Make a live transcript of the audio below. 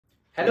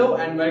Hello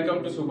and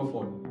welcome to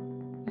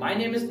Superfone. My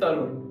name is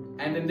Tarun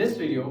and in this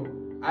video,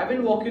 I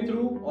will walk you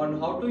through on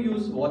how to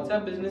use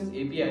WhatsApp Business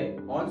API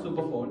on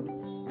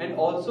Superfone and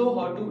also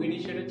how to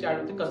initiate a chat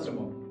with the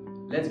customer.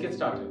 Let's get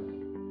started.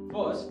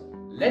 First,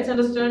 let's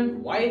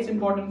understand why it's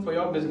important for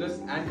your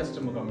business and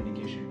customer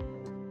communication.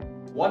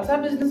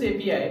 WhatsApp Business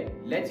API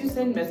lets you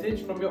send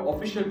message from your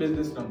official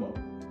business number.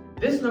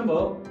 This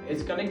number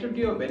is connected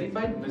to your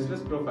verified business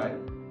profile,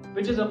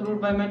 which is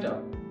approved by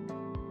Meta.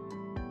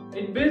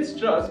 It builds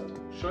trust,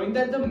 showing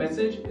that the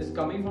message is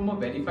coming from a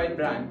verified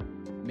brand,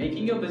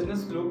 making your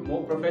business look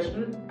more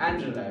professional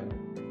and reliable.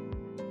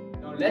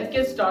 Now let's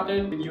get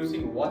started with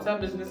using WhatsApp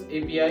Business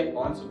API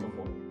on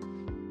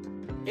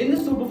Superfone. In the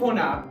Superfone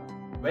app,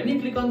 when you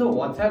click on the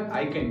WhatsApp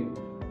icon,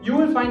 you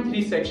will find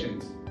three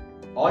sections: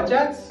 All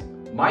Chats,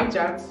 My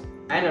Chats,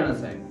 and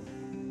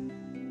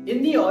Unassigned.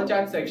 In the All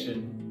Chats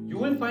section, you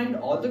will find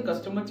all the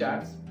customer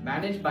chats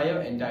managed by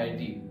your entire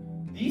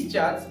team. These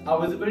chats are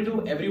visible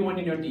to everyone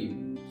in your team,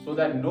 so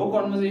that no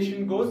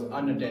conversation goes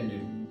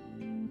unattended.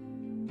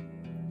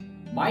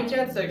 My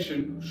Chat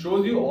section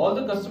shows you all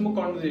the customer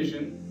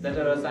conversations that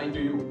are assigned to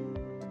you.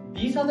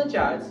 These are the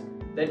chats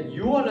that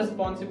you are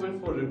responsible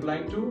for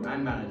replying to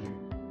and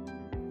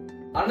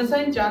managing.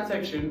 Unassigned Chat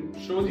section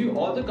shows you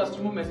all the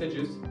customer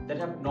messages that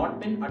have not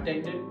been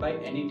attended by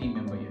any team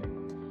member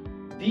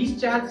yet.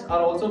 These chats are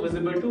also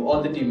visible to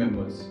all the team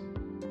members.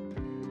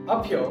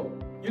 Up here,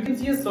 you can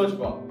see a search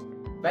bar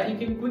where you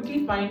can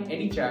quickly find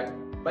any chat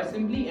by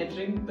simply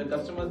entering the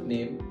customer's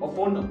name or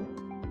phone number.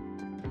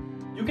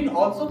 You can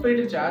also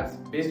filter chats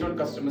based on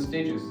customer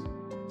stages.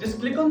 Just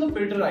click on the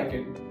filter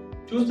icon,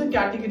 choose the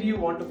category you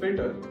want to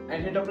filter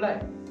and hit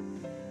apply.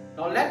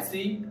 Now let's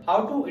see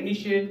how to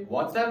initiate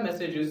WhatsApp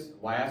messages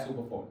via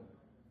Superfone.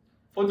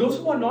 For those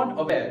who are not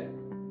aware,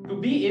 to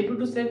be able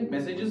to send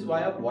messages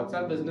via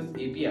WhatsApp Business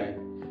API,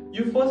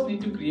 you first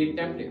need to create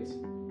templates,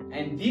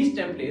 and these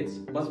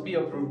templates must be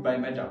approved by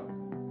Meta.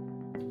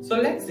 So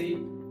let's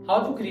see how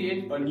to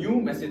create a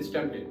new message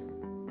template.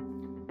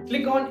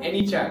 Click on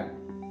any chat,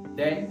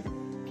 then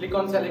click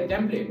on select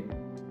template.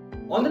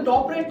 On the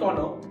top right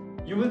corner,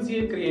 you will see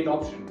a create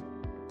option.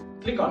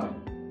 Click on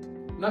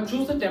it. Now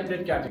choose the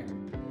template category,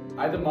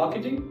 either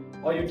marketing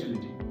or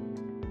utility.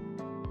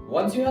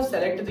 Once you have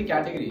selected the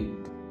category,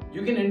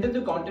 you can enter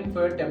the content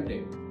for your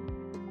template.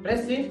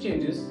 Press save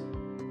changes.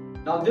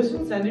 Now this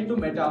will send it to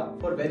Meta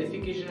for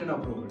verification and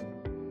approval.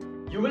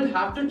 You will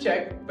have to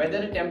check whether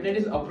a template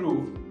is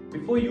approved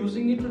before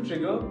using it to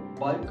trigger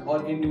bulk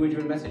or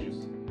individual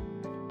messages.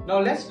 Now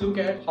let's look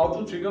at how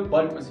to trigger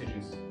bulk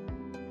messages.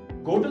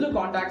 Go to the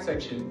contact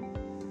section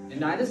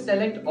and either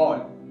select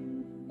all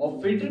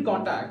or filter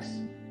contacts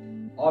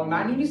or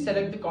manually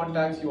select the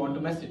contacts you want to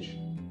message.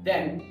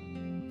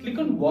 Then click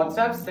on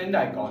WhatsApp send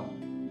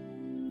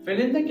icon, fill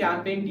in the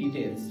campaign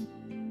details,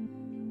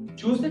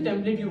 choose the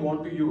template you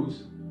want to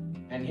use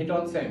and hit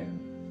on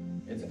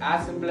send. It's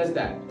as simple as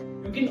that.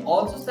 You can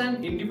also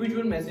send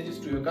individual messages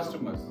to your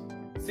customers.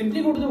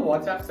 Simply go to the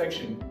WhatsApp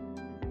section,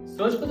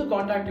 search for the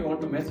contact you want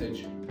to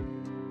message,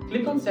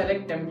 click on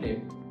select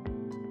template,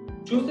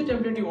 choose the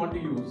template you want to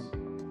use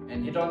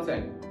and hit on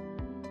send.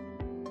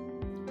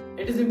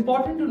 It is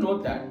important to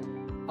note that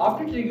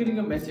after triggering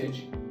a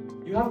message,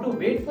 you have to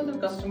wait for the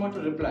customer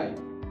to reply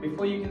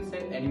before you can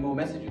send any more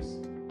messages.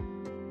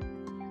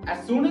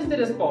 As soon as they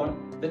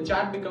respond, the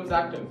chat becomes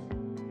active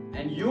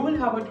and you will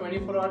have a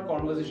 24-hour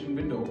conversation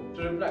window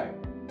to reply.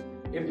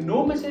 If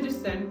no message is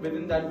sent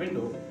within that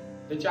window,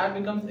 the chat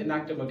becomes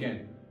inactive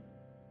again.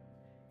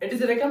 It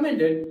is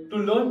recommended to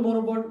learn more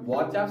about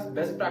WhatsApp's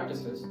best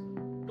practices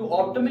to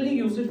optimally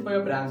use it for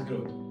your brand's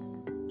growth.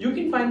 You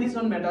can find these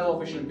on Meta's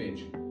official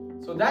page.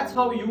 So that's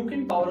how you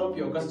can power up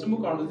your customer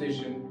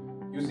conversation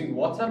using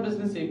WhatsApp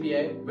Business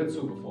API with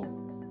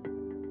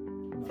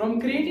Superfone.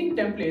 From creating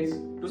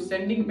templates to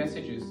sending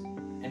messages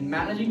and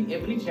managing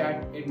every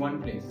chat in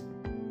one place,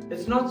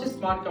 it's not just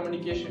smart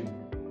communication,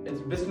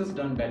 it's business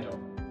done better.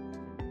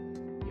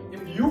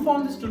 If you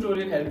found this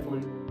tutorial helpful,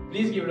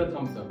 please give it a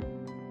thumbs up.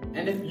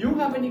 And if you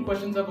have any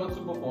questions about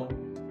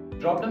Superfone,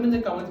 drop them in the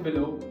comments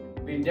below.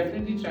 We'll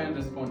definitely try and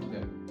respond to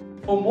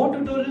them. For more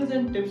tutorials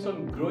and tips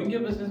on growing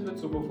your business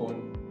with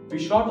Superfone, be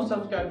sure to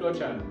subscribe to our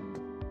channel.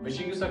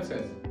 Wishing you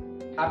success.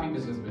 Happy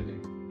business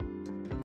building.